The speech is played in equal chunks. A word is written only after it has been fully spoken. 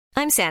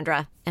I'm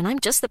Sandra, and I'm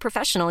just the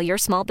professional your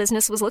small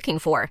business was looking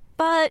for.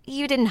 But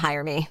you didn't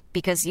hire me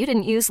because you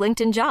didn't use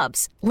LinkedIn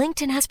Jobs.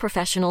 LinkedIn has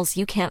professionals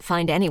you can't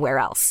find anywhere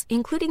else,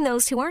 including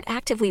those who aren't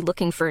actively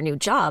looking for a new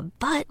job,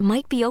 but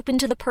might be open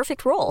to the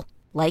perfect role,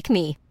 like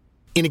me.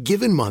 In a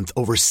given month,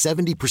 over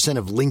 70%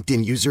 of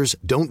LinkedIn users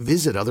don't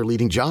visit other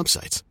leading job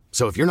sites.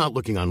 So if you're not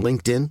looking on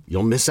LinkedIn,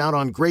 you'll miss out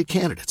on great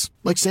candidates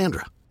like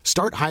Sandra.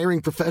 Start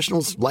hiring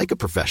professionals like a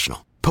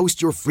professional.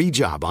 Post your free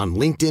job on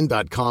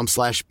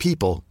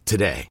linkedin.com/people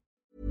today.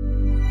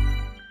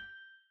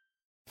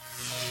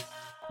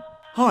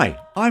 Hi,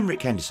 I'm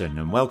Rick Henderson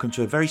and welcome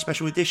to a very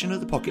special edition of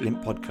the Pocket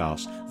Lint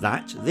podcast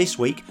that, this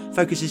week,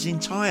 focuses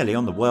entirely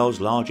on the world's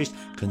largest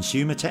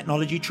consumer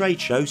technology trade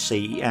show,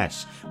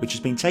 CES, which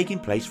has been taking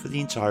place for the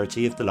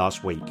entirety of the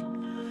last week.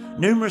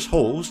 Numerous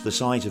halls, the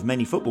size of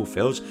many football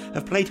fields,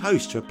 have played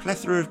host to a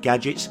plethora of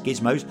gadgets,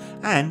 gizmos,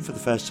 and, for the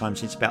first time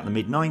since about the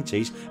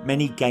mid-90s,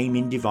 many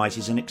gaming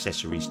devices and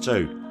accessories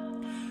too.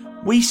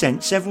 We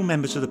sent several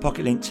members of the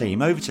Pocket Lint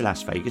team over to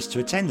Las Vegas to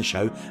attend the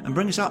show and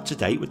bring us up to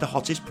date with the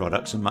hottest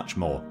products and much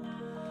more.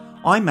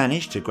 I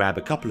managed to grab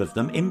a couple of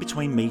them in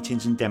between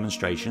meetings and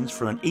demonstrations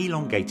for an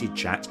elongated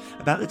chat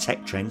about the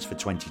tech trends for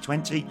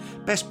 2020,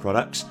 best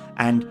products,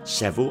 and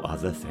several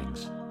other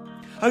things.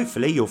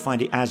 Hopefully you'll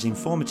find it as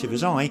informative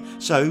as I,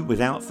 so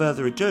without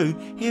further ado,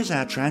 here's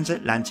our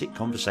transatlantic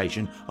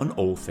conversation on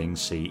all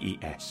things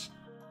CES.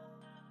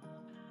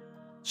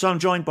 So I'm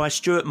joined by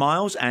Stuart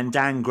Miles and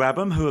Dan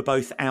Grabham, who are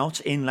both out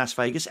in Las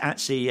Vegas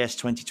at CES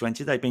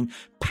 2020. They've been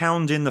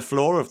pounding the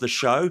floor of the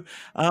show.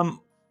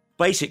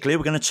 Basically,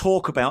 we're going to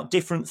talk about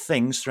different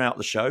things throughout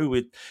the show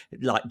with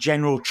like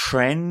general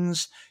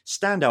trends,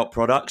 standout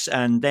products,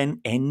 and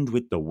then end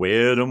with the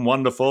weird and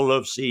wonderful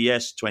of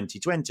CES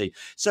 2020.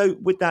 So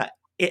with that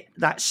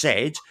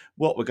said,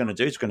 what we're going to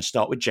do is we're going to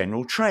start with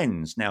general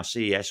trends. Now,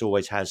 CES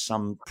always has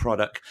some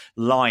product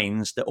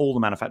lines that all the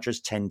manufacturers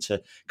tend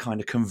to kind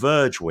of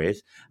converge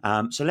with.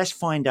 So let's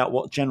find out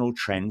what general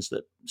trends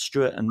that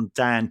Stuart and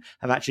Dan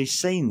have actually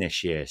seen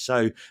this year.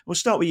 So we'll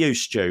start with you,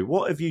 Stu.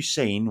 What have you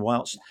seen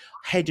whilst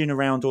heading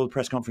around all the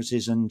press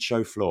conferences and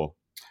show floor?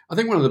 I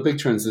think one of the big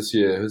trends this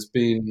year has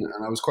been,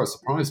 and I was quite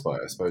surprised by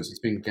it, I suppose, it's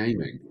been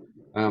gaming.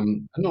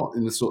 And not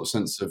in the sort of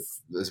sense of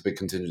there's a big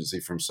contingency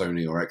from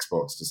Sony or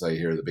Xbox to say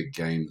here are the big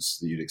games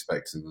that you'd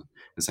expect in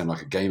sound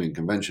like a gaming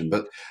convention,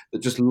 but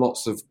just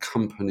lots of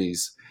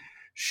companies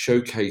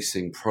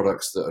showcasing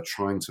products that are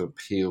trying to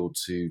appeal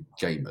to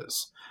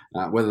gamers,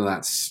 whether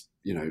that's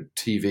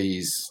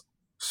TVs,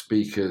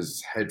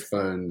 speakers,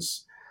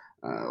 headphones,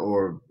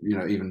 or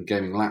even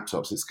gaming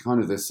laptops. It's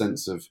kind of this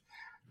sense of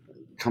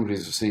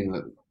companies have seen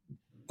that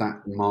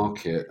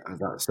market,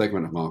 that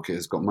segment of market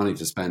has got money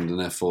to spend, and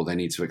therefore they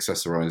need to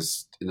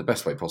accessorize in the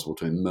best way possible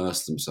to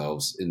immerse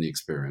themselves in the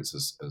experience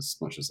as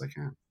much as they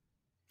can.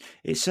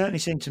 It certainly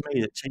seemed to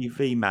me that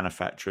TV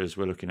manufacturers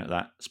were looking at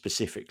that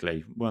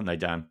specifically, weren't they,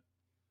 Dan?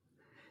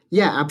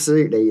 Yeah,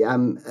 absolutely.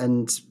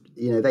 And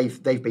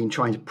they've been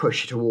trying to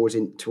push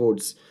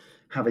towards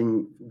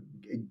having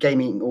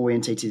gaming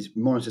orientated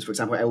monitors. For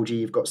example, LG,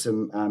 you've got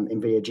some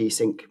NVIDIA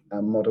G-Sync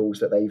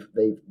models that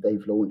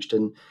they've launched,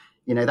 and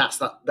that's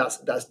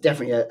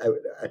definitely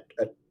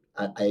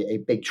a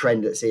big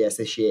trend at CES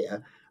this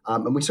year.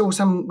 And we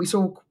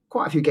saw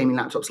quite a few gaming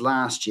laptops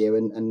last year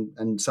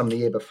and some the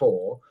year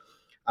before.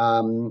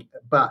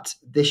 But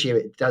this year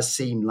it does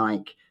seem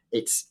like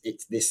it's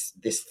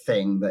this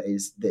thing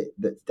that's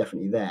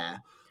definitely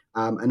there.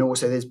 And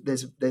also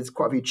there's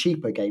quite a few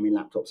cheaper gaming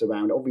laptops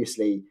around.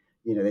 Obviously,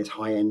 there's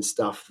high end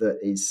stuff that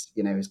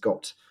has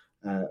got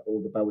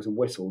all the bells and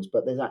whistles,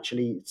 but there's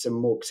actually some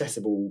more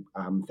accessible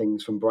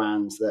things from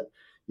brands that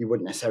you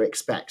wouldn't necessarily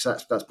expect. So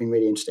that's been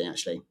really interesting,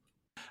 actually.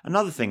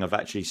 Another thing I've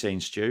actually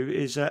seen, Stu,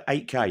 is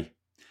 8K.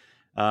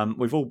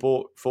 We've all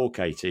bought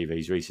 4K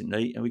TVs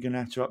recently, and we're going to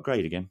have to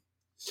upgrade again.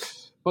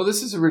 Well,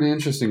 this is a really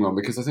interesting one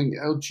because I think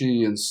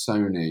LG and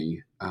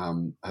Sony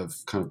have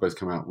kind of both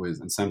come out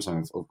with, and Samsung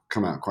have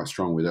come out quite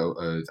strong with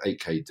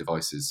 8K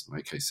devices,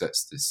 8K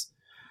sets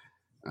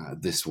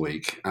this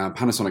week.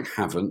 Panasonic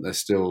haven't.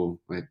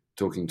 They're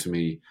talking to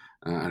me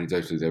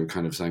anecdotally. They were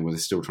kind of saying, well, they're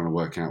still trying to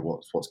work out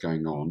what's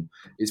going on.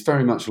 It's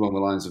very much along the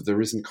lines of there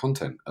isn't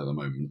content at the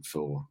moment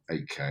for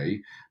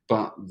 8K,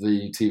 but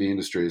the TV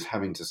industry is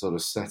having to sort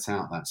of set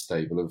out that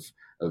stable of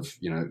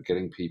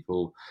getting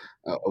people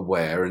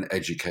aware and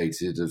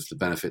educated of the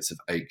benefits of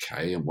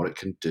 8K and what it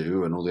can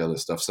do and all the other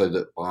stuff, so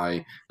that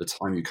by the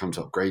time you come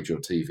to upgrade your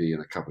TV in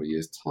a couple of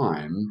years'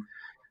 time,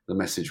 the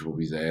message will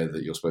be there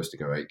that you're supposed to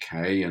go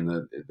 8K and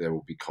that there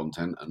will be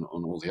content and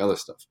on all the other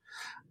stuff.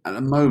 At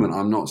the moment,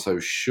 I'm not so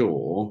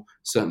sure,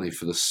 certainly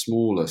for the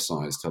smaller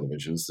size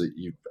televisions, that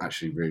you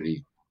actually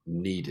really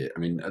need it. I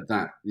mean, at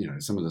that,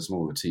 some of the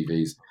smaller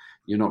TVs,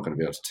 you're not going to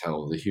be able to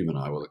tell the human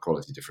eye what the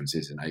quality difference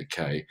is in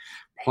 8K,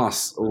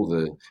 plus all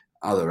the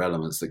other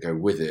elements that go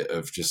with it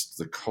of just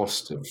the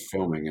cost of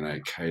filming in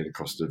 8K, the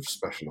cost of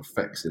special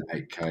effects in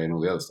 8K and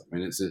all the other stuff. I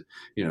mean, it's a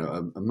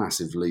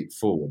massive leap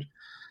forward.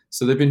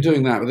 So they've been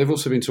doing that, but they've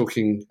also been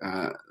talking,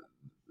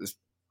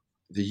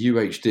 the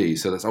UHD,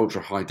 so that's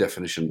Ultra High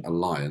Definition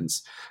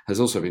Alliance, has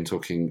also been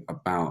talking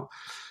about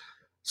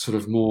sort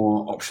of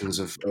more options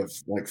of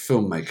like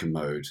filmmaker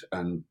mode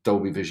and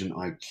Dolby Vision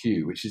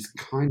IQ, which is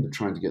kind of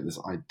trying to get this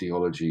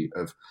ideology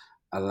of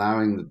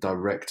allowing the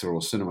director or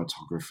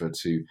cinematographer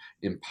to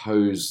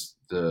impose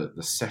the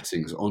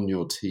settings on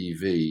your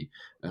TV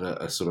at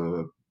a sort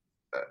of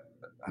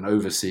an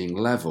overseeing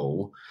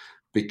level,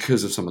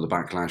 because of some of the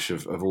backlash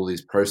of all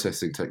these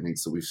processing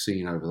techniques that we've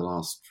seen over the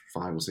last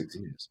 5 or 6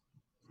 years.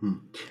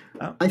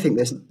 I think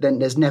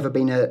there's never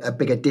been a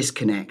bigger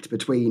disconnect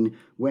between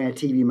where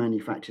TV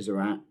manufacturers are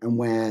at and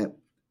where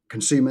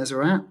consumers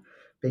are at,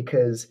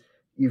 because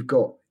you've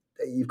got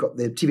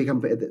the TV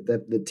company,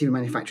 the TV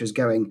manufacturers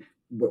going,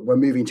 we're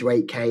moving to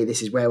 8K.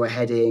 This is where we're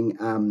heading.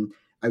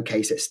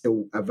 Okay, so it's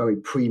still a very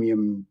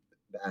premium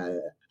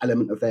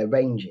element of their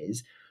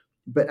ranges,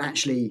 but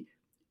actually,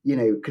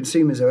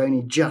 consumers are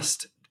only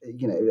just,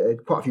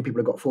 quite a few people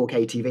have got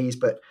 4K TVs,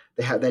 but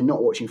they're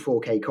not watching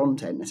 4K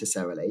content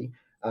necessarily.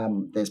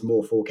 There's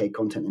more 4K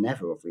content than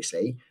ever,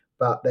 obviously,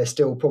 but there's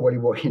still probably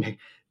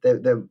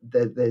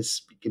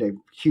there's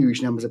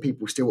huge numbers of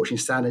people still watching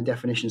standard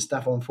definition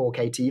stuff on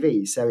 4K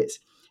TVs. So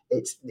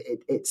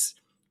it's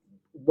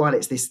while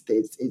it's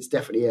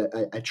definitely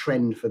a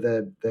trend for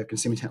the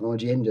consumer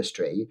technology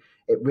industry.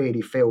 It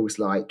really feels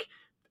like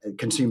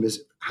consumers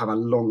have a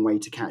long way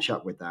to catch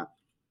up with that.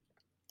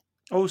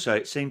 Also,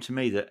 it seemed to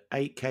me that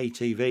 8K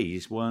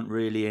TVs weren't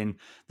really in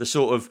the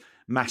sort of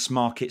mass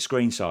market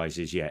screen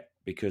sizes yet,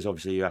 because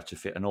obviously you have to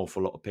fit an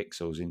awful lot of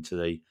pixels into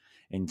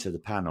the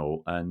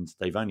panel, and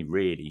they've only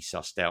really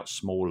sussed out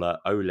smaller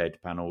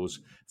OLED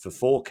panels for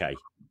 4K.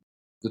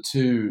 The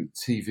two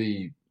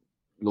TV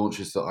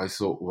launches that I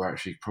thought were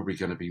actually probably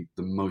going to be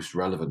the most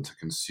relevant to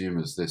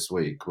consumers this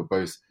week were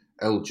both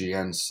LG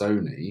and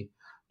Sony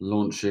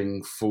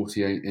launching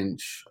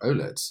 48-inch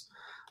OLEDs.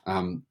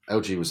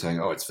 LG was saying,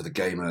 it's for the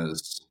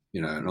gamers,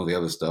 and all the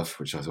other stuff,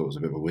 which I thought was a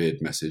bit of a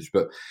weird message.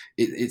 But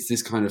it's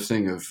this kind of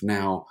thing of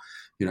now,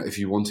 if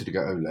you wanted to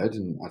go OLED,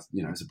 and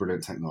it's a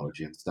brilliant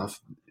technology and stuff,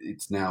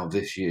 it's now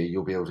this year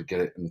you'll be able to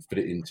get it and fit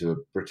it into a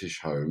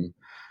British home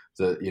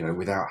that,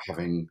 without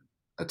having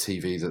a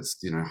TV that's,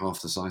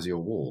 half the size of your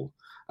wall.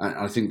 And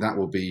I think that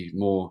will be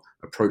more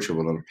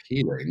approachable and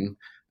appealing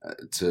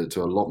to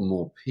a lot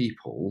more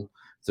people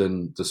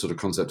than the sort of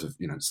concept of,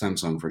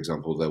 Samsung, for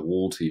example, their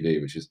wall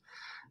TV, which is,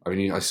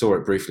 I saw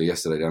it briefly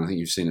yesterday, and I think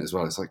you've seen it as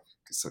well. It's like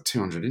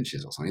 200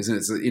 inches or something, isn't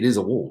it? It is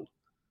a wall.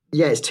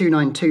 Yeah, it's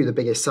 292, the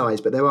biggest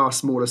size, but there are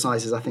smaller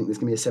sizes. I think there's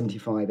going to be a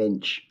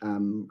 75-inch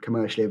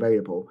commercially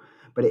available.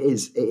 But it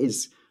is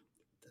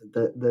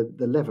the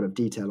level of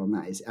detail on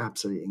that is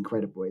absolutely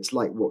incredible. It's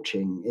like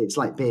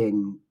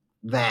being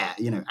there.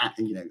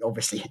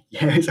 Obviously,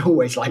 it's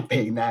always like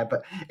being there,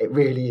 but it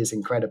really is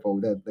incredible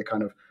the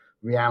kind of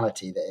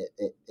reality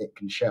that it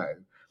can show.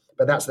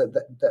 But that's a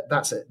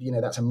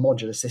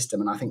modular system,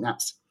 and I think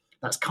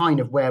that's kind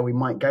of where we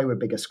might go with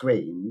bigger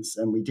screens.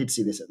 And we did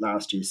see this at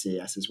last year's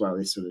CES as well.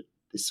 This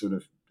sort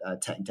of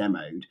tech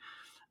demoed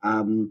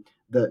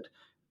that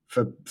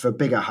for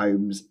bigger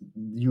homes,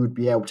 you would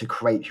be able to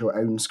create your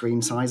own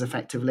screen size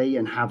effectively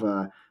and have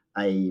a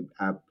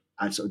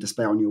sort of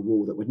display on your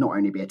wall that would not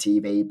only be a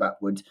TV but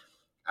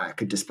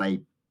could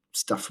display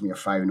stuff from your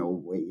phone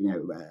or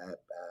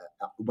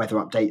weather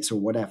updates or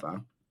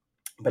whatever.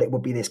 But it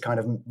would be this kind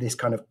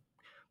of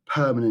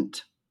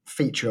permanent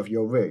feature of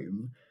your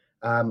room,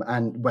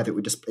 and whether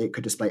it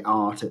could display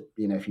art at,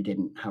 if you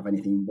didn't have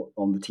anything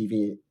on the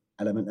TV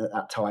element at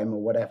that time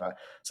or whatever.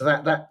 So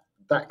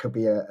that could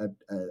be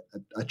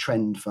a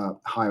trend for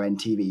higher end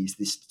TVs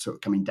this sort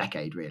of coming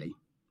decade, really.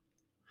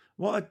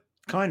 What I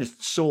kind of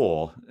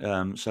saw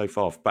so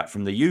far back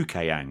from the UK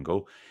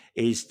angle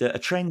is that a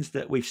trend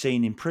that we've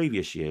seen in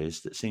previous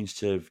years that seems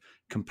to have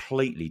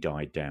completely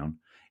died down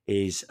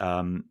is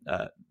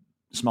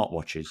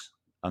smartwatches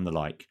and the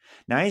like.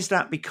 Now, is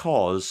that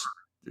because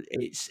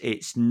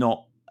it's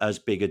not as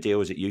big a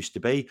deal as it used to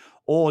be,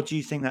 or do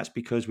you think that's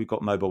because we've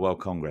got Mobile World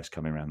Congress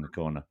coming around the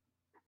corner?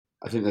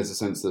 I think there's a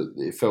sense that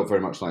it felt very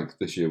much like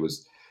this year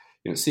was,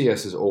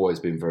 CES has always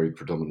been very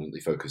predominantly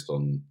focused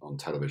on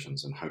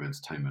televisions and home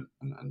entertainment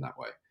and that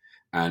way.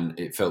 And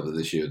it felt that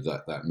this year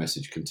that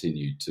message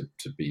continued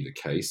to be the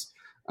case.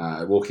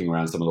 Walking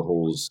around some of the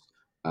halls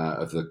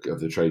of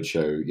the trade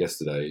show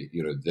yesterday,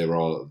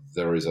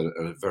 there is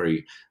a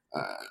very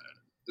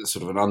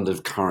sort of an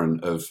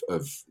undercurrent of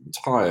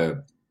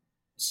entire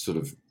sort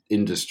of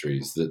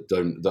industries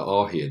that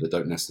are here that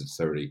don't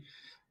necessarily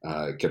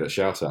get a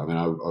shout out. I mean,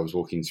 I was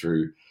walking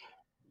through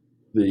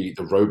the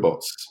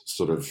robots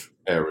sort of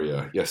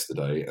area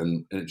yesterday,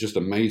 and it just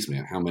amazed me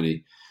at how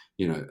many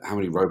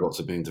robots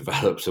are being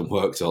developed and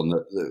worked on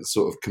that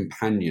sort of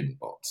companion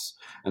bots.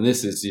 And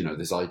this is,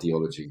 this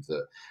ideology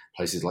that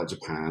places like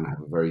Japan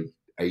have a very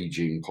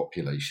aging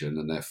population,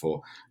 and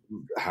therefore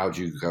how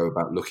do you go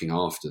about looking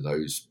after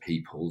those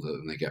people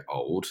when they get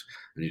old,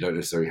 and you don't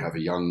necessarily have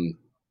a young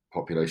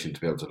population to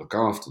be able to look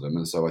after them.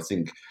 And so I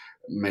think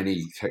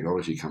many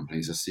technology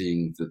companies are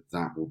seeing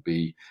that will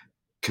be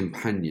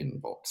companion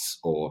bots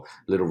or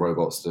little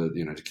robots to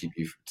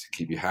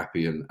keep you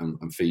happy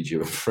and feed you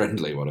and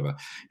friendly, whatever.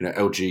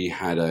 LG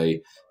had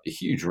a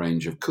huge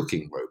range of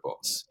cooking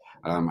robots,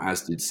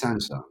 as did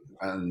Samsung,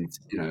 and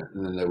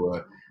and then there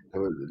were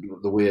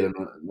the weird and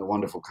the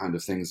wonderful kind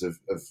of things of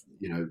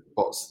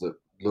bots that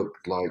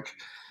looked like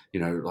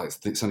like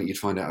something you'd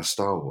find out of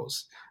Star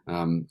Wars.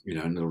 And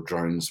little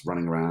drones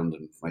running around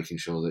and making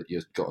sure that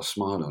you've got a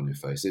smile on your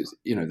face. It's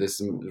there's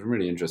some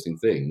really interesting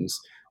things,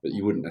 but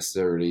you wouldn't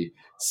necessarily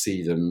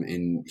see them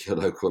in your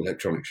local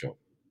electronics shop.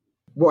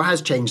 What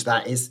has changed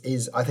that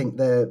is I think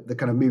the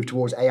kind of move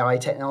towards AI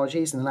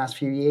technologies in the last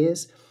few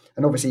years,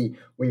 and obviously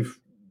we've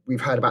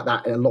heard about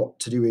that a lot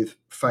to do with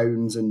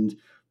phones and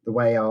the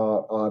way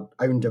our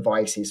own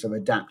devices sort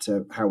of adapt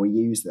to how we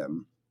use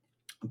them.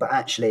 But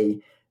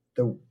actually,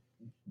 the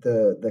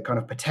kind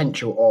of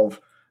potential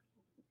of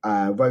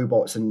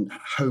robots and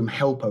home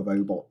helper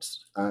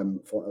robots,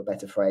 for a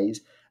better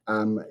phrase,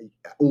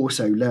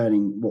 also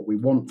learning what we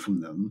want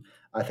from them,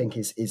 I think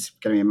is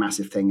going to be a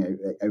massive thing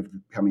over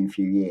the coming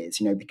few years.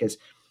 Because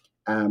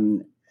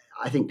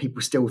I think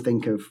people still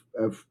think of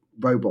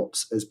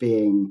robots as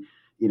being,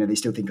 they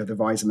still think of the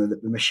rise of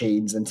the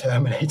machines and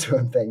Terminator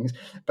and things,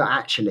 but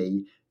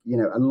actually,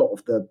 a lot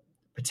of the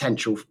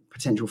potential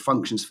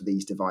functions for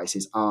these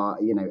devices are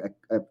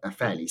are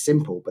fairly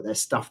simple, but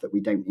there's stuff that we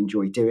don't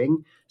enjoy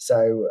doing.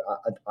 So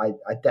I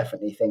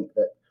definitely think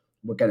that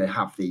we're going to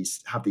have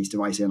these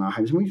devices in our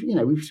homes, and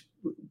we've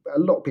a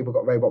lot of people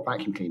got robot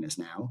vacuum cleaners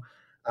now,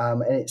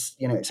 and it's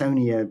it's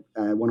only a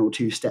one or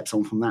two steps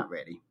on from that,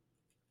 really.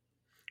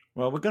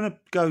 Well, we're going to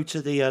go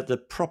to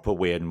the proper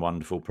weird and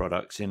wonderful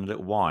products in a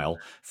little while.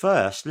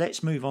 First,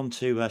 let's move on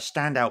to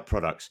standout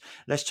products.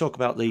 Let's talk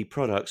about the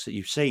products that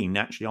you've seen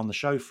actually on the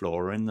show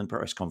floor or in the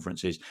press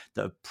conferences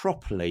that have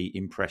properly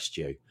impressed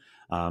you.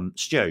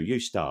 Stu, you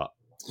start.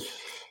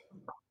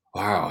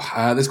 Wow,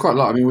 there's quite a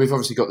lot. I mean, we've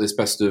obviously got this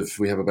best of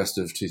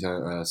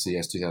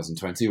CES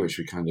 2020, which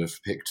we kind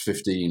of picked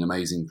 15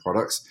 amazing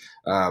products.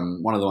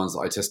 One of the ones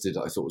that I tested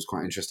that I thought was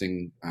quite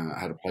interesting, I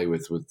had to play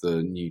with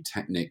the new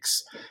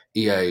Technics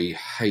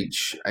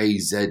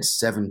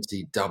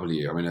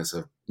EAH-AZ70W. I mean, that's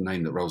a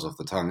name that rolls off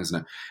the tongue, isn't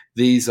it?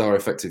 These are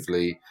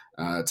effectively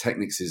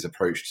Technics'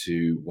 approach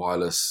to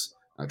wireless,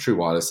 true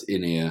wireless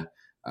in-ear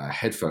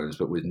headphones,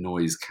 but with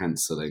noise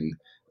cancelling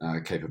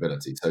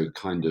capability. So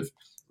kind of,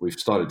 we've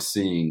started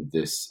seeing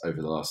this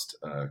over the last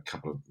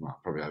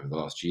probably over the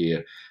last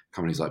year.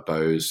 Companies like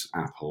Bose,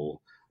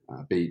 Apple,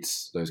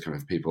 Beats, those kind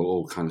of people,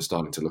 all kind of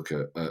starting to look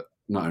at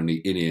not only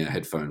in-ear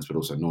headphones but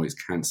also noise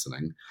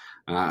cancelling.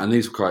 And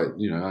these were quite,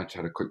 I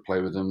had a quick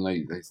play with them.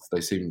 They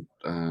seemed,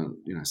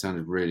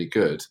 sounded really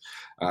good,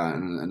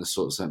 and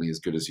sort of certainly as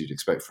good as you'd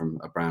expect from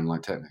a brand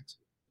like Technics.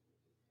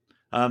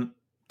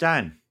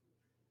 Dan,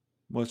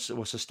 what's a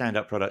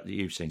standout product that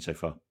you've seen so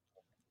far?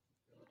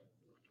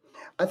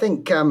 I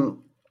think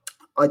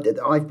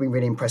I've been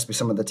really impressed with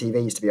some of the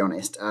TVs, to be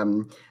honest.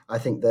 I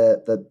think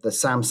the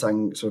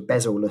Samsung sort of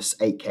bezel-less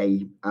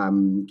 8K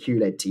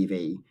QLED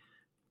TV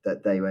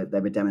that they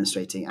were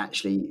demonstrating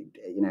actually,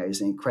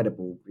 is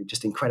incredible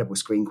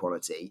screen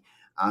quality,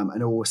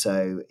 and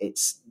also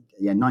it's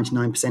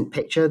 99%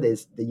 picture.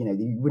 There's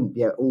you wouldn't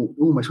be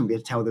almost wouldn't be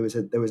able to tell there was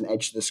an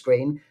edge to the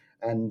screen,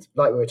 and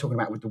like we were talking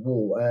about with the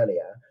wall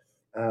earlier.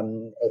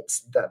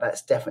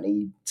 That's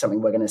definitely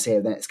something we're going to see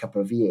over the next couple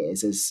of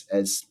years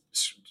as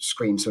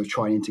screens sort of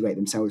try and integrate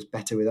themselves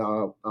better with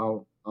our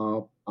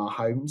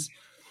homes.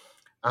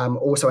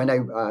 Also, I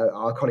know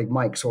our colleague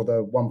Mike saw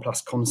the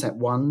OnePlus Concept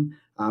One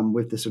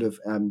with the sort of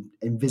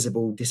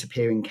invisible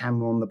disappearing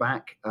camera on the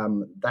back.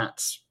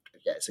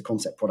 It's a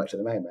concept product at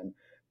the moment,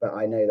 but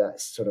I know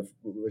that sort of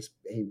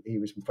he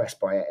was impressed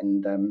by it,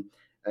 and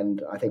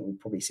I think we'll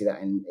probably see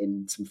that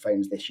in some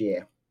phones this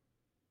year.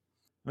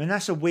 I mean,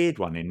 that's a weird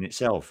one in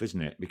itself, isn't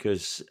it?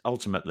 Because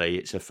ultimately,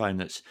 it's a phone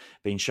that's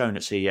been shown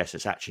at CES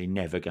that's actually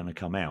never going to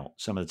come out.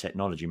 Some of the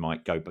technology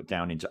might go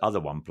down into other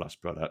OnePlus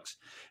products,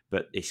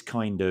 but it's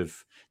kind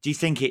of... Do you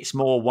think it's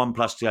more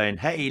OnePlus going,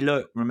 hey,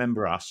 look,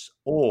 remember us?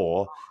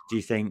 Or do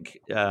you think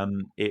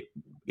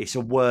it's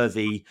a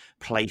worthy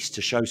place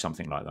to show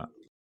something like that?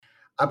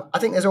 I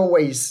think there's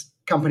always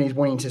companies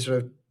wanting to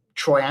sort of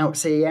try out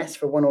CES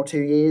for 1 or 2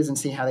 years and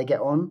see how they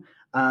get on.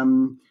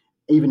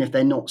 Even if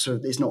they're not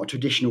it's not a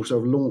traditional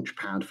sort of launch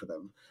pad for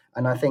them.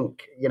 And I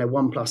think,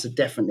 OnePlus had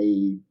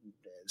definitely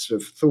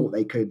sort of thought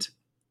they could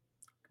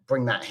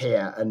bring that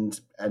here and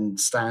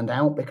stand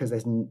out, because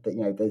there's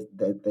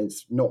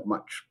not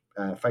much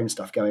phone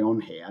stuff going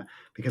on here,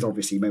 because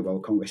obviously Mobile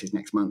World Congress is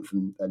next month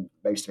and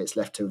most of it's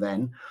left till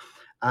then.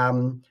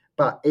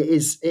 But it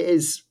is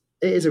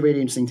a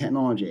really interesting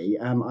technology.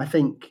 I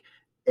think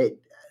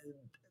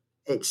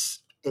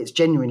it's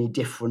genuinely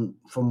different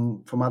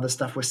from other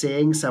stuff we're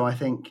seeing. So I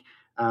think,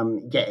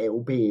 it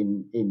will be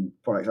in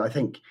products. I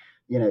think,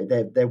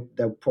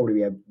 there'll probably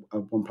be a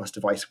OnePlus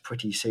device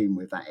pretty soon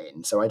with that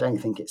in. So I don't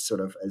think it's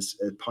sort of as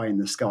pie in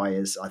the sky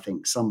as I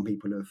think some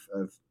people have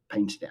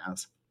painted it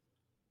as.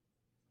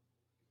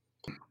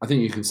 I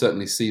think you can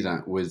certainly see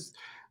that with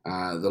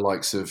the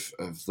likes of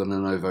the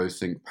Lenovo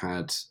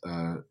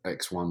ThinkPad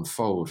X1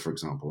 Fold, for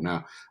example.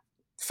 Now,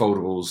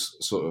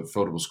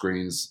 foldable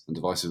screens and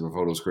devices with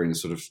foldable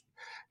screens sort of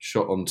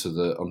shot onto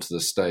the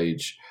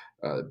stage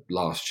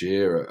last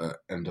year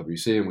at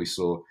MWC, and we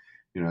saw,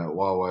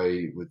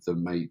 Huawei with the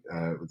Mate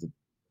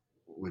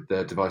with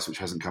their device, which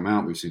hasn't come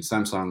out. We've seen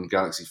Samsung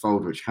Galaxy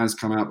Fold, which has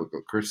come out but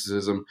got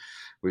criticism.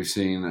 We've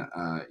seen,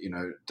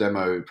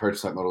 demo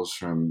prototype models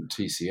from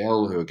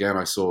TCL, who again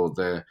I saw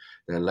their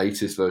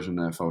latest version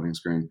of their folding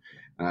screen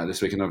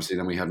this week, and obviously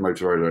then we had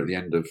Motorola at the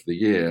end of the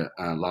year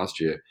last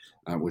year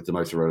with the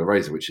Motorola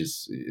Razr, which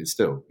is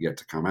still yet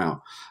to come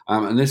out.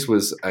 And this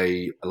was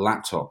a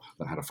laptop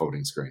that had a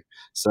folding screen.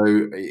 So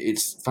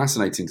it's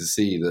fascinating to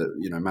see that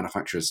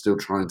manufacturers still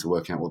trying to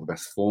work out what the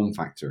best form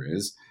factor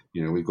is.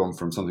 We've gone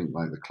from something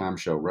like the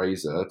clamshell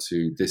Razr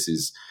to this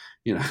is,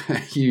 a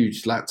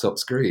huge laptop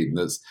screen.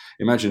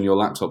 Imagine your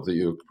laptop that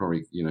you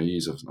probably,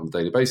 use on a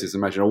daily basis.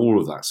 Imagine all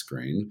of that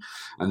screen,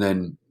 and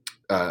then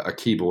a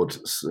keyboard,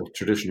 a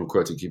traditional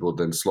QWERTY keyboard,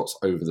 then slots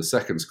over the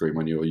second screen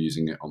when you're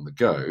using it on the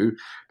go.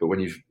 But when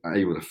you're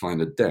able to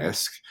find a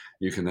desk,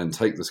 you can then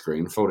take the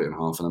screen, fold it in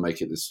half, and then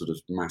make it this sort of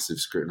massive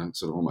screen,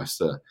 sort of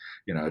almost a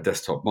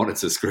desktop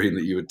monitor screen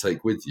that you would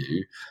take with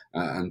you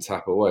and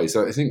tap away.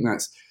 So I think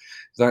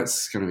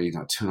that's going to be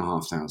like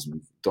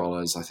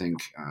 $2,500, I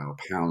think, or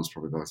pounds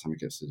probably by the time it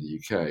gets to the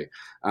UK.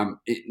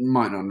 It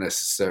might not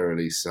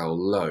necessarily sell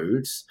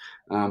loads,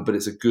 but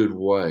it's a good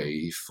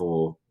way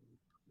for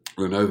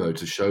Lenovo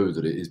to show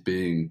that it is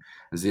being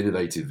as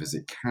innovative as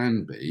it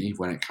can be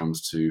when it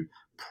comes to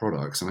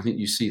products. And I think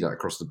you see that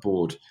across the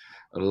board.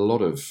 A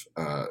lot of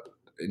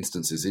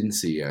instances in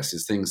CES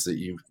is things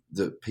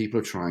that people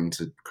are trying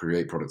to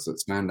create products that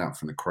stand out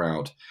from the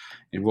crowd.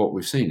 In what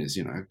we've seen is,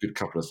 a good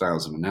couple of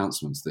thousand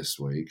announcements this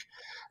week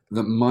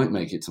that might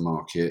make it to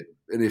market.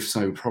 And if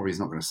so, probably it's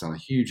not going to sell a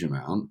huge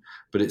amount,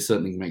 but it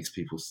certainly makes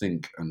people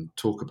think and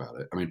talk about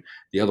it. I mean,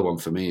 the other one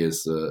for me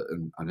is,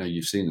 and I know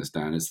you've seen this,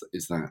 Dan, is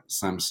that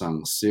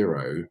Samsung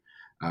Zero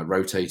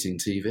rotating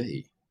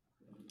TV.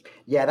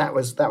 Yeah, that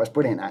was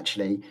brilliant,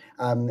 actually.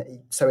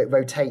 So it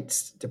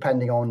rotates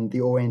depending on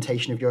the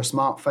orientation of your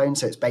smartphone.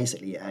 So it's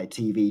basically a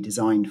TV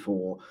designed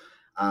for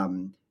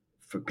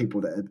people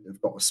that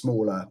have got a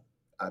smaller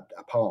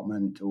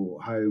apartment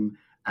or home,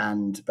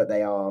 but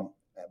they are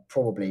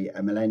probably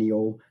a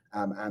millennial,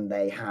 and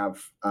they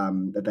have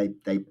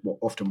they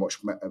often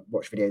watch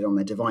videos on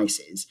their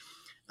devices.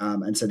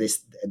 And so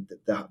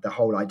the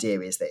whole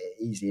idea is that it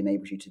easily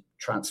enables you to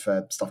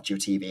transfer stuff to your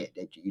TV.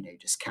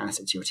 Just cast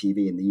it to your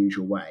TV in the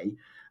usual way,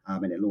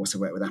 and it'll also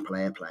work with Apple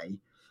AirPlay.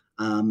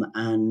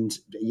 And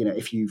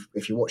if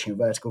you're watching a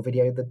vertical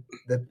video,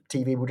 the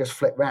TV will just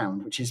flip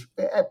round, which is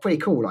pretty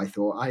cool. I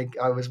thought I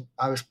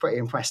was pretty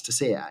impressed to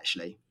see it,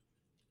 actually.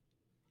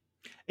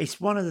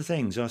 It's one of the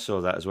things I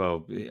saw that as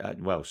well.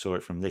 Saw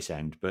it from this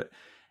end, but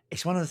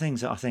it's one of the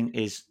things that I think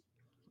is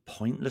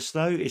pointless,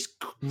 though. It's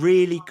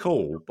really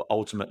cool, but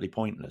ultimately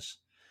pointless,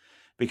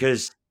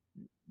 because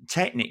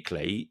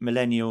technically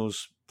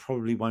millennials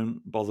probably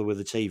won't bother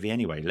with a TV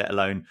anyway, let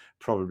alone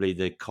probably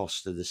the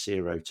cost of the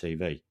Zero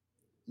TV.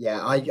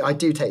 Yeah, I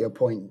do take your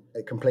point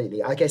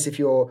completely. I guess if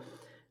you're,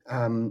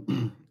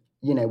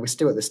 we're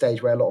still at the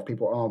stage where a lot of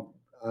people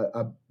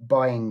are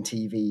buying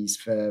TVs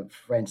for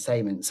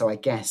entertainment. So I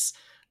guess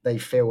they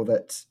feel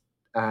that,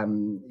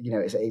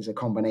 it's a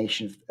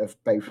combination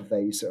of both of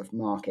those sort of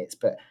markets.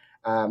 But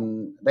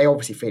they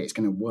obviously feel it's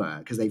going to work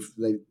because they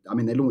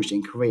launched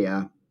in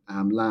Korea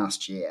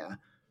last year,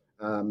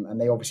 and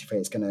they obviously feel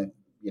it's going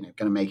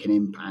to make an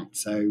impact.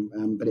 So,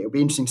 but it'll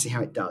be interesting to see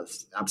how it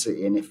does.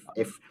 Absolutely, and if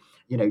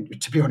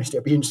to be honest,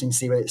 it'll be interesting to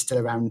see whether it's still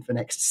around for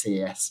next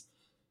CES.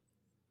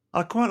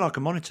 I quite like a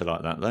monitor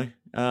like that, though,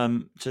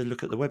 to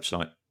look at the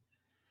website,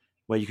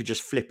 where you could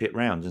just flip it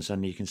round and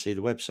suddenly you can see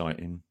the website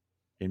in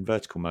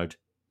vertical mode.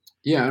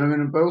 Yeah, and I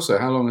mean, but also,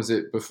 how long is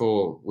it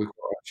before we've got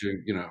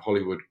actually,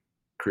 Hollywood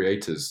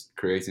creators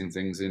creating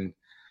things in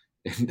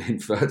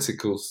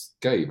vertical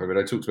scape? I mean,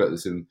 I talked about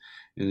this in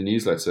the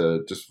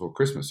newsletter just before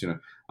Christmas.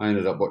 I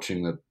ended up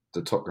watching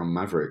the Top Gun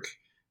Maverick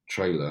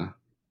trailer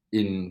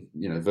in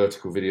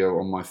vertical video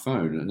on my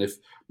phone, and if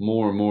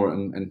more and more,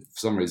 and for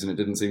some reason it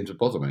didn't seem to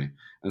bother me.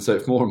 And so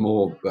if more and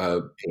more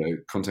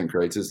content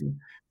creators and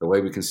the way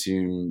we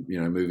consume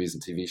movies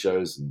and TV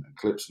shows and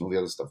clips and all the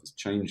other stuff is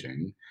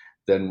changing,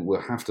 then we'll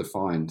have to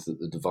find that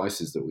the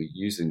devices that we're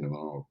using them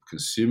on or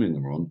consuming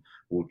them on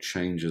will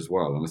change as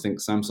well. And I think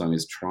Samsung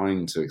is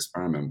trying to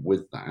experiment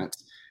with that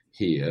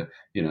here.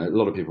 A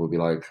lot of people will be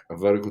like, a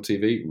vertical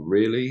TV?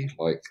 Really?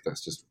 Like,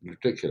 that's just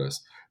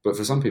ridiculous. But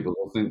for some people,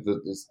 they'll think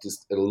that it's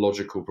just a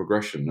logical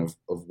progression of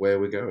where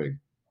we're going.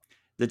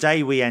 The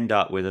day we end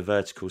up with a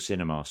vertical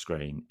cinema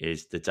screen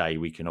is the day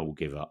we can all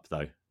give up,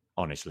 though,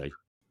 honestly.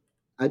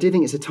 I do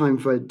think it's a time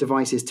for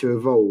devices to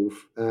evolve,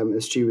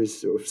 as Stu was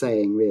sort of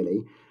saying,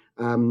 really.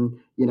 And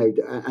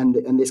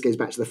this goes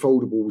back to the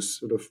foldables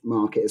sort of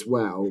market as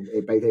well,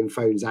 both in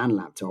phones and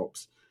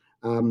laptops.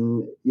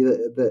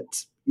 The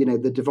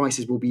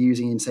devices we'll be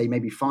using in, say,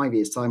 maybe 5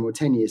 years' time or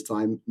 10 years'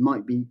 time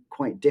might be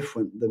quite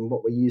different than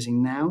what we're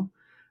using now.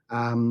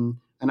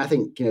 And I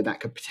think that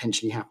could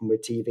potentially happen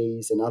with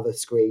TVs and other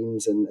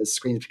screens, and as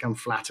screens become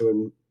flatter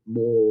and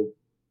more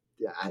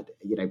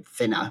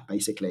thinner,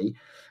 basically,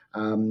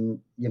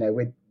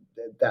 with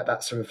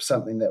that's sort of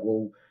something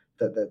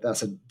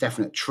that's a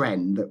definite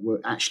trend, that will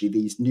actually,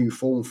 these new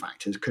form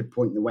factors could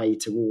point the way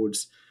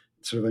towards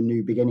sort of a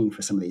new beginning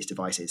for some of these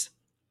devices.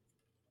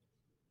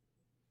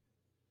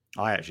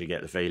 I actually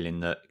get the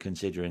feeling that,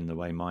 considering the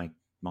way my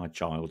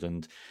child,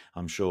 and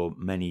I'm sure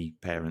many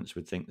parents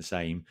would think the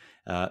same,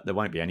 there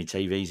won't be any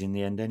TVs in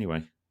the end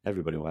anyway.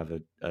 Everybody will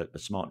have a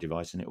smart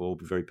device, and it will all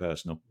be very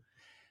personal.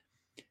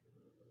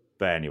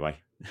 But anyway,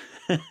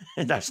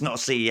 that's not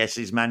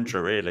CES's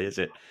mantra, really, is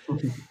it?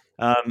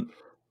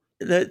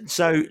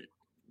 So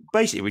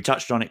basically, we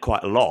touched on it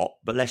quite a lot,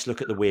 but let's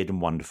look at the weird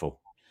and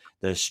wonderful,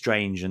 the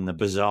strange and the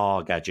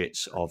bizarre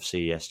gadgets of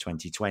CES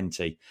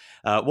 2020.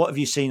 What have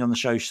you seen on the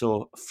show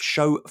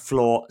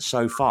floor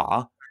so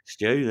far,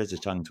 Stu? There's a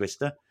tongue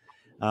twister.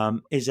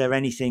 Is there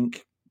anything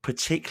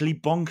particularly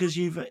bonkers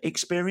you've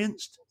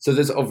experienced? So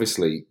there's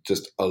obviously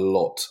just a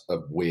lot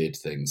of weird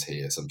things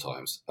here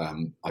sometimes.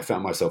 I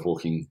found myself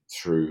walking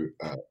through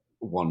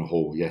one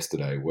hall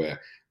yesterday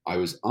where I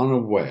was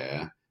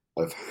unaware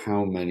of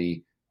how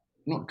many,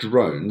 not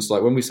drones,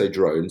 like when we say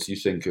drones, you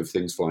think of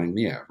things flying in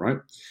the air, right?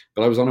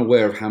 But I was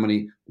unaware of how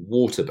many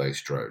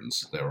water-based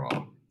drones there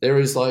are. There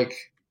is like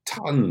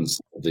tons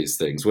of these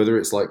things, whether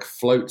it's like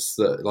floats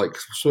that, like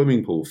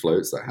swimming pool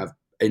floats that have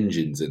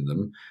engines in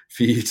them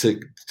for you to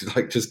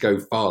like just go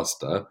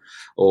faster,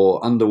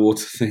 or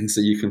underwater things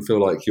that you can feel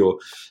like you're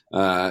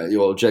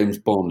James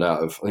Bond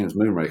out of, I think it's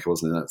Moonraker,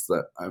 wasn't it? That's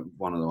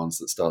one of the ones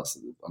that starts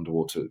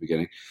underwater at the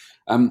beginning.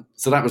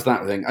 So that was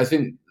that thing. I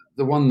think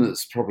the one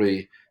that's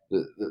probably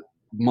that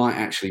might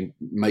actually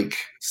make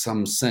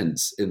some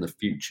sense in the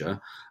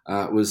future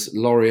was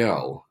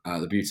L'Oreal,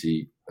 the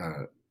beauty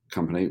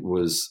company,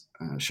 was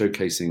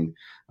showcasing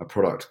a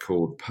product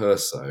called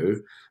Perso,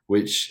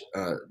 which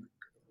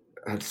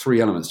had three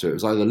elements to it. It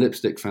was either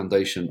lipstick,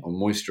 foundation, or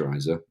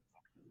moisturizer,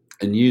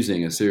 and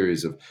using a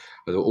series of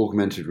either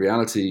augmented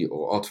reality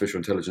or artificial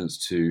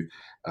intelligence to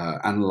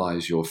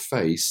analyze your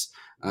face,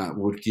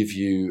 would give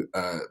you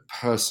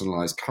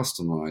personalized,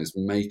 customized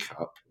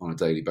makeup on a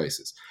daily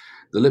basis.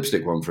 The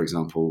lipstick one, for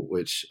example,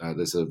 which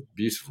there's a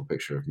beautiful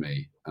picture of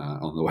me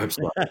on the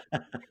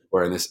website,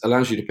 wearing this,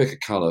 allows you to pick a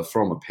color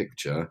from a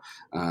picture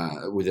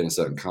within a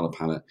certain color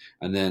palette,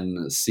 and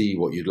then see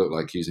what you'd look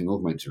like using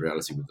augmented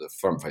reality with the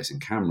front-facing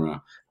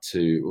camera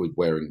with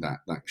wearing that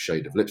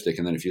shade of lipstick.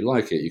 And then if you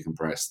like it, you can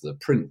press the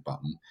print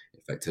button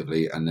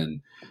effectively, and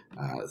then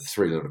the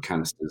three little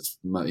canisters,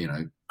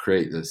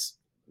 create this,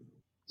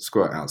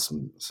 squirt out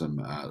some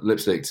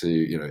lipstick to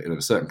in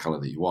a certain color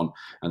that you want,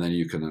 and then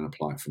you can then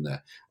apply it from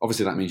there.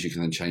 Obviously, that means you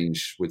can then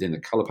change within the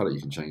color palette. You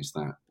can change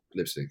that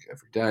lipstick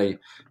every day,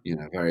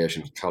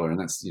 variation of color, and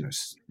that's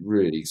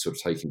really sort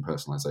of taking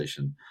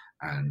personalization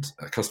and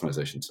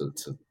customization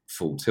to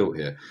full tilt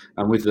here.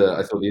 And with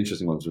I thought the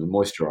interesting ones with the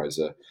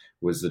moisturizer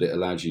was that it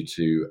allowed you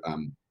to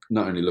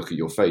not only look at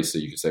your face, so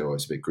you could say, oh,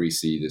 it's a bit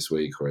greasy this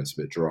week, or it's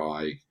a bit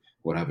dry,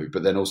 what have you,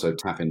 but then also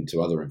tap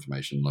into other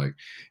information like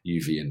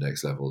UV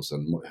index levels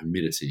and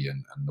humidity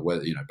and the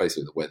weather,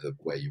 basically the weather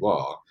where you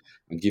are,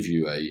 and give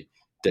you a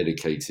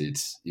dedicated,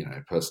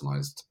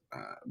 personalized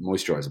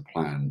moisturizer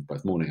plan,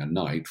 both morning and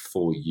night,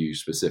 for you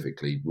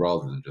specifically,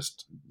 rather than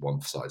just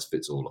one size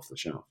fits all off the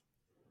shelf.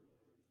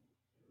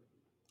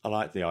 I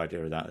like the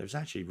idea of that. It was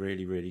actually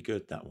really, really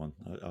good, that one.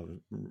 I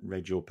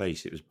read your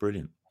piece. It was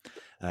brilliant.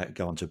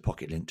 Go on to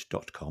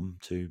pocketlint.com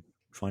to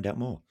find out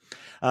more.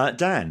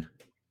 Dan?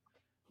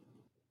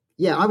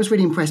 Yeah, I was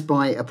really impressed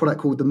by a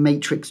product called the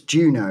Matrix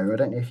Juno. I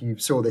don't know if you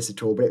saw this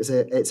at all, but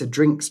it's a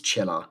drinks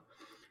chiller.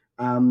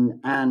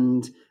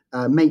 And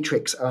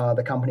Matrix are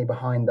the company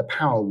behind the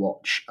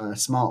PowerWatch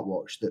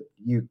smartwatch that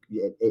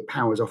it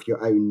powers off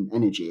your own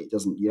energy.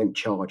 You don't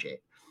charge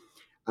it.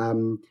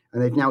 And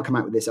they've now come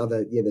out with this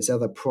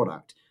other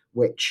product,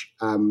 which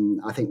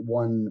I think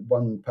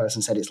one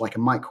person said it's like a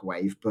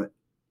microwave, but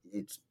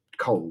it's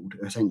cold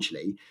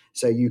essentially.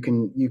 So you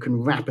can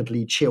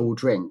rapidly chill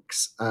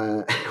drinks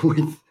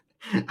with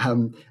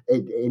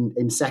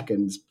in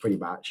seconds, pretty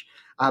much.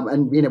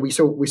 And we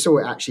saw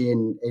it actually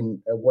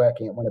in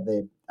working at one of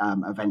the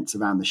events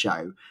around the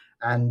show,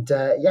 and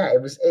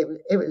it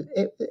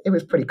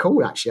was pretty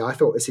cool actually. I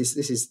thought this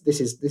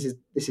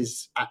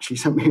is actually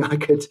something I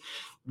could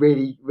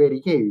really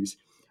use.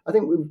 I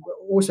think we've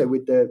also,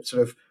 with the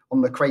sort of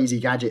on the crazy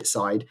gadget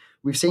side,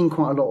 we've seen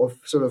quite a lot of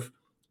sort of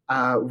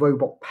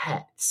robot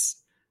pets.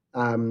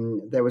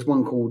 There was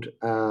one called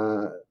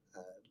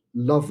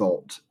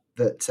Lovot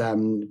that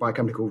by a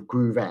company called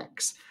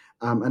GrooveX,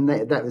 and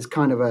that was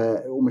kind of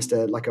almost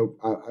like a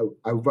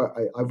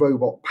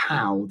robot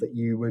pal that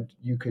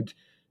you could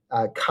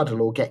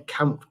cuddle or get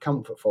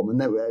comfort from.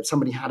 And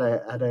somebody had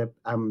a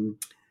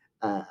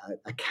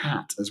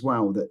cat as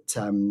well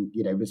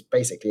that was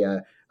basically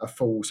a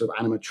full sort of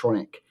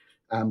animatronic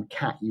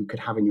cat you could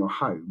have in your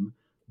home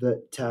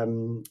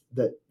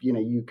that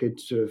you could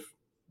sort of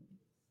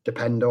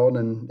depend on,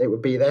 and it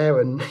would be there,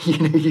 and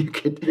you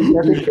could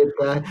really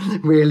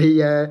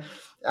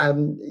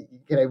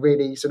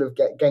really sort of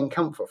gain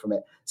comfort from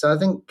it. So I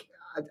think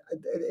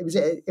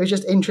it was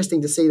just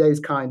interesting to see those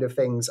kind of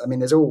things. I mean,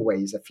 there's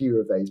always a few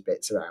of those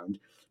bits around,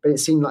 but it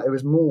seemed like there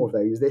was more of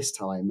those this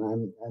time,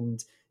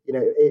 and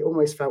it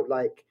almost felt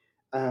like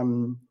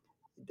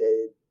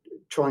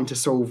trying to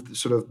solve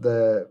sort of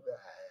the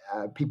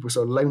people's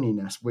sort of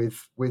loneliness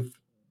with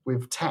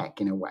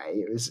tech in a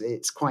way.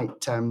 It's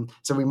quite so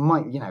we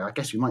might I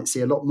guess we might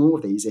see a lot more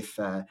of these if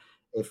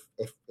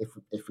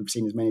we've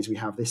seen as many as we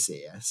have this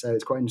year. So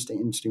it's quite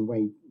interesting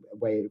way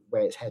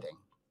it's heading.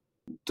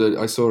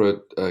 I saw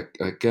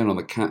again on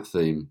the cat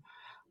theme.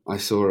 I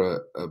saw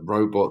a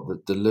robot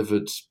that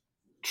delivered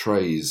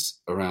trays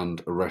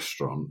around a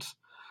restaurant,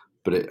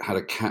 but it had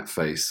a cat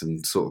face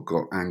and sort of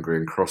got angry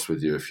and cross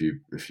with you if you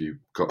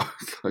got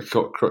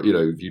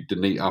if you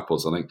didn't eat up or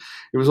something.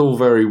 It was all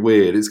very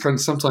weird. It's kind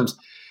of sometimes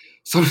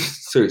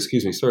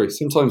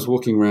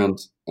walking around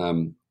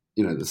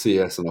the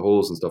CES and the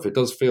halls and stuff, it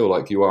does feel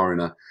like you are in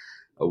a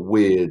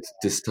weird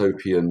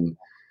dystopian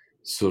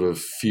sort of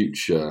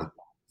future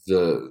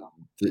that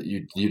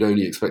you'd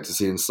only expect to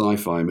see in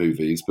sci-fi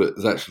movies, but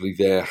it's actually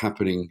there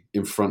happening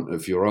in front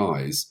of your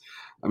eyes.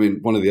 I mean,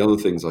 one of the other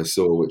things I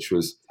saw, which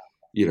was,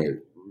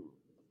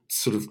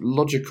 sort of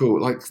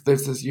logical, like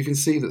there's you can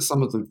see that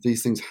some of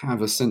these things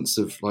have a sense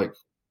of like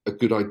a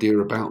good idea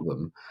about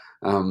them,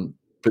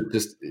 but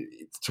just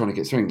trying to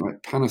get through.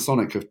 Like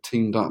Panasonic have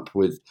teamed up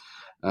with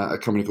a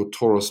company called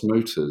Taurus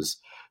Motors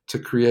to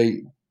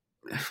create,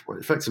 well,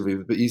 effectively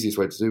the easiest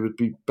way to do would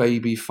be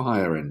baby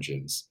fire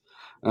engines.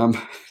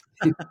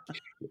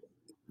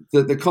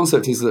 The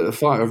concept is that a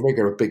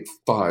regular big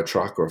fire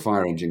truck or a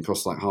fire engine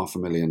costs like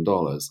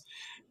 $500,000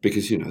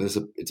 because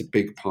it's a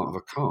big part of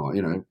a car,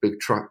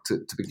 big truck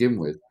to begin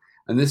with.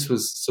 And this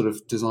was sort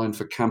of designed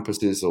for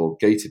campuses or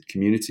gated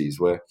communities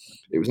where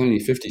it was only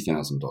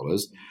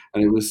 $50,000,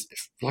 and it was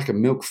like a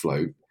milk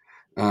float,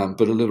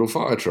 but a little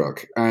fire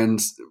truck. And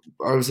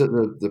I was at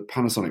the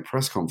Panasonic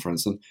press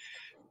conference, and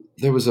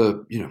there was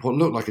what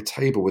looked like a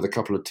table with a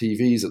couple of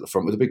TVs at the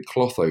front with a big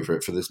cloth over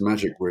it for this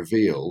magic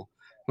reveal.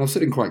 And I was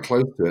sitting quite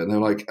close to it, and they're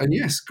like, "And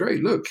yes,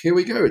 great, look, here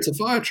we go, it's a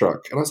fire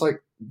truck." And I was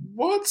like,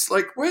 "What?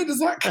 Like, where does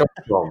that come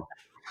from?"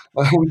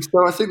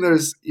 So I think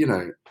there's,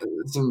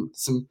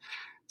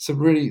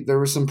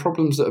 there are some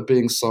problems that are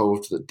being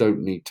solved that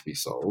don't need to be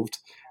solved,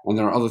 and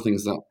there are other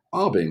things that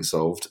are being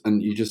solved,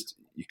 and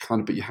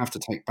but you have to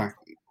take a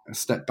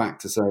step back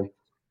to say,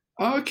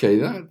 oh, okay,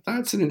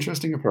 that's an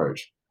interesting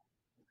approach.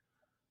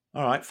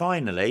 All right,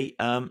 finally,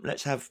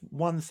 let's have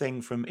one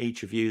thing from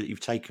each of you that you've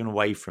taken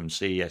away from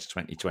CES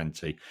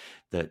 2020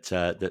 that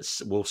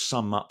will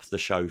sum up the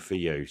show for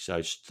you.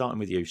 So starting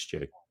with you,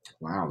 Stu.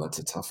 Wow, that's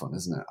a tough one,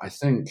 isn't it? I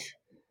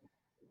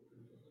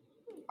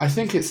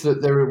think it's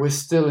that we're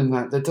still in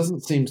that. There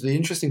doesn't seem to. The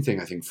interesting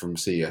thing I think from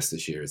CES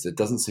this year is there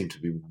doesn't seem to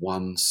be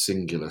one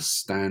singular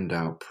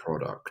standout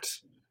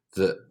product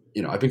that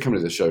I've been coming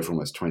to the show for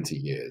almost 20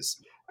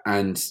 years,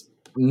 and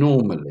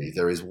normally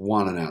there is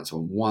one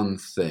announcement, one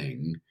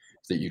thing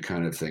that you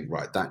kind of think,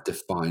 right, that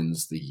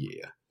defines the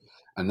year.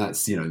 And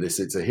that's,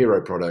 it's a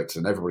hero product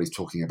and everybody's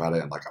talking about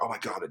it and like, oh my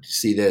God, did you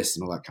see this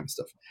and all that kind of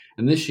stuff.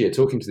 And this year,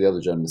 talking to the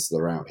other journalists that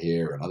are out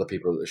here and other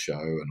people at the show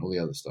and all the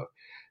other stuff,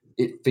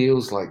 it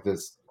feels like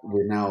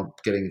we're now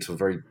getting into a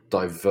very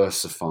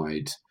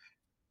diversified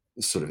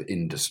sort of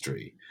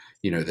industry.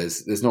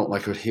 There's not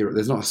like a hero,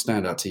 there's not a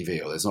standout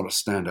TV, or there's not a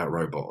standout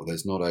robot, or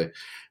there's not a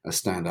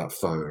standout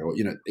phone, or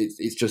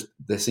it's just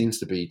there seems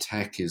to be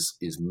tech is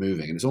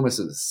moving, and it's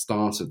almost at the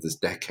start of this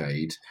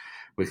decade.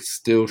 We're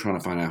still trying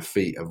to find our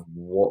feet of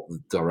what the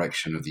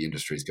direction of the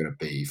industry is going to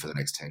be for the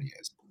next 10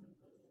 years.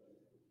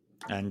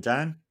 And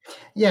Dan?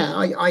 Yeah,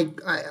 I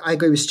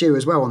agree with Stu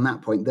as well on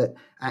that point, that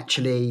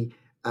actually,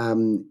 as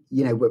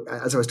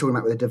I was talking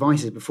about with the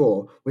devices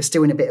before, we're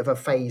still in a bit of a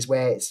phase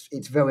where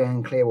it's very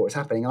unclear what's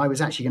happening. I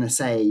was actually going to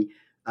say,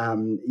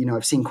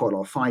 I've seen quite a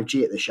lot of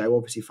 5G at the show.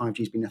 Obviously, 5G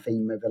has been a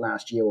theme over the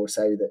last year or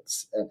so.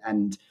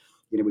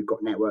 We've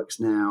got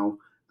networks now.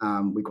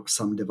 We've got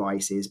some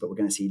devices, but we're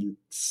going to see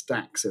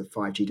stacks of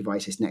 5G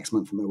devices next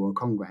month from the World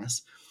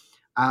Congress.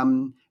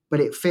 But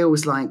it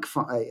feels like,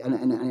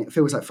 and it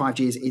feels like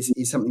 5G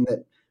is something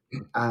that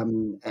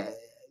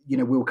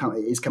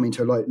is coming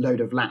to a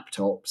load of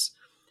laptops,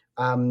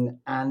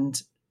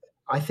 and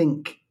I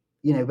think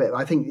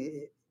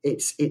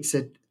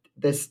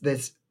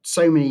there's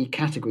so many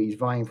categories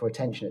vying for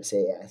attention at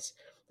CES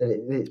that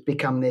it's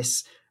become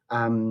this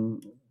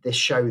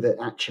show that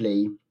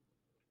actually.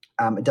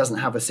 It doesn't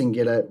have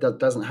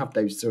doesn't have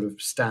those sort of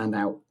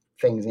standout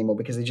things anymore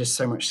because there's just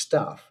so much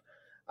stuff.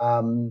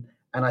 And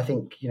I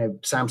think,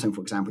 Samsung,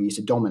 for example, used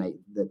to dominate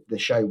the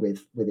show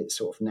with its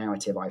sort of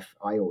narrative, I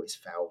always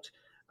felt.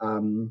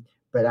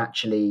 But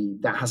actually,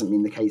 that hasn't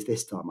been the case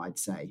this time, I'd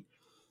say.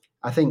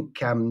 I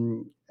think,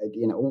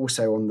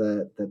 also on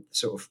the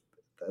sort of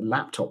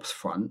laptops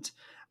front,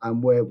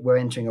 we're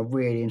entering a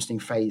really interesting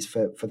phase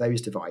for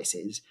those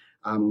devices.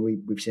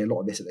 We've seen a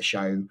lot of this at the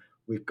show.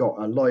 We've got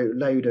a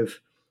load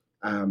of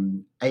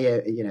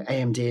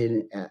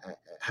AMD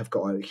have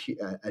got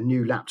a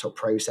new laptop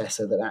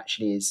processor that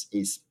actually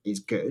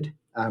is good.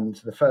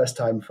 For the first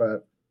time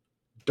for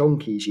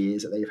donkey's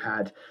years, that they've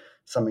had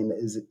something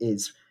that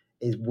is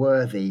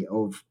worthy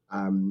of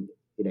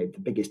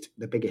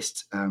the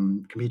biggest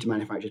computer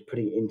manufacturers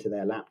putting it into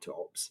their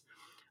laptops.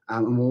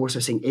 And we're also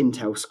seeing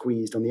Intel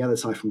squeezed on the other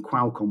side from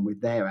Qualcomm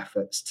with their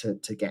efforts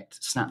to get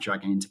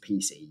Snapdragon into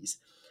PCs.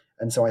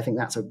 And so I think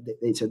that's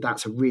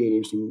a really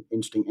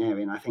interesting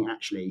area. And I think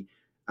actually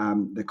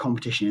the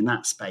competition in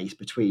that space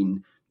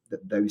between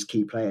those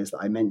key players that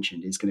I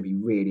mentioned is going to be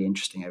really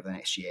interesting over the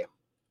next year.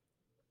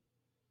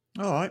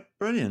 All right,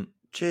 brilliant.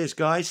 Cheers,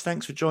 guys.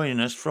 Thanks for joining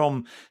us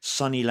from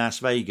sunny Las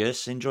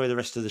Vegas. Enjoy the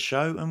rest of the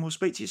show, and we'll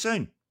speak to you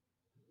soon.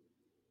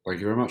 Thank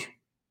you very much.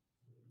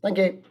 Thank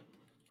you.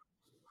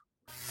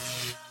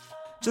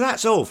 So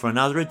that's all for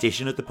another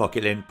edition of the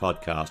Pocket Lint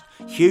podcast.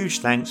 Huge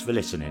thanks for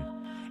listening.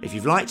 If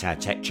you've liked our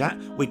tech chat,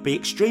 we'd be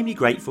extremely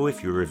grateful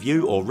if you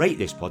review or rate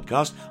this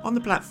podcast on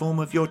the platform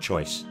of your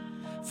choice.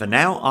 For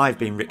now, I've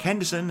been Rick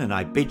Henderson, and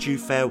I bid you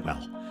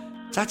farewell.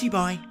 Tatty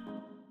bye.